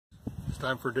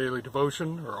time for daily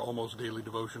devotion, or almost daily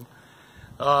devotion.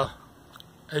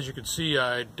 As you can see,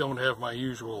 I don't have my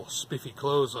usual spiffy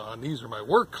clothes on. These are my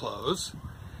work clothes,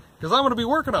 because I'm going to be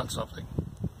working on something.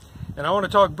 And I want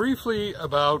to talk briefly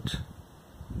about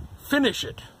finish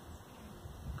it.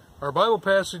 Our Bible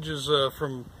passage is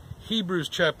from Hebrews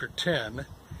chapter 10,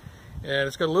 and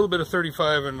it's got a little bit of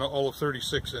 35 and all of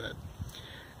 36 in it.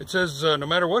 It says, no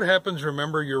matter what happens,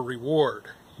 remember your reward.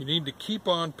 You need to keep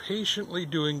on patiently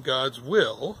doing God's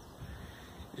will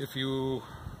if you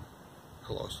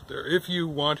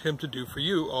want Him to do for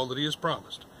you all that He has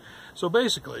promised. So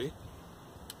basically,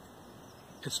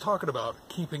 it's talking about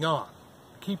keeping on.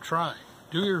 Keep trying.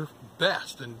 Do your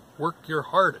best and work your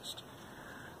hardest.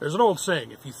 There's an old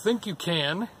saying, if you think you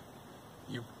can,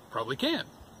 you probably can.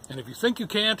 And if you think you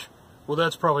can't, well,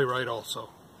 that's probably right also.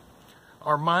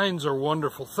 Our minds are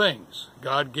wonderful things.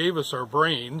 God gave us our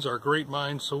brains, our great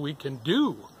minds, so we can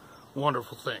do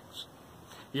wonderful things.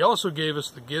 He also gave us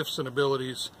the gifts and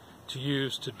abilities to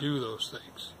use to do those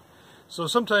things. So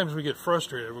sometimes we get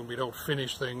frustrated when we don't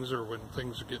finish things or when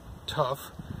things get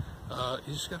tough.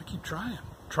 You just got to keep trying.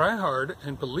 Try hard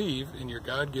and believe in your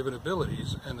God-given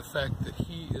abilities and the fact that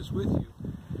He is with you.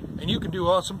 And you can do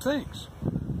awesome things.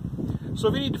 So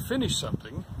if you need to finish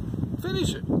something,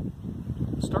 finish it.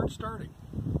 Start starting.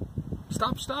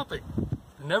 Stop stopping.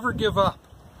 Never give up.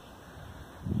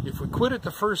 If we quit at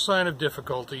the first sign of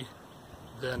difficulty,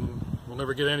 then we'll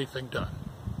never get anything done.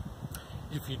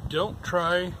 If you don't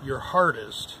try your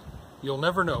hardest, you'll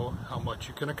never know how much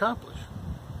you can accomplish.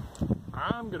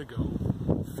 I'm going to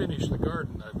go finish the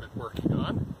garden I've been working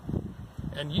on,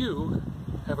 and you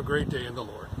have a great day in the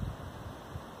Lord.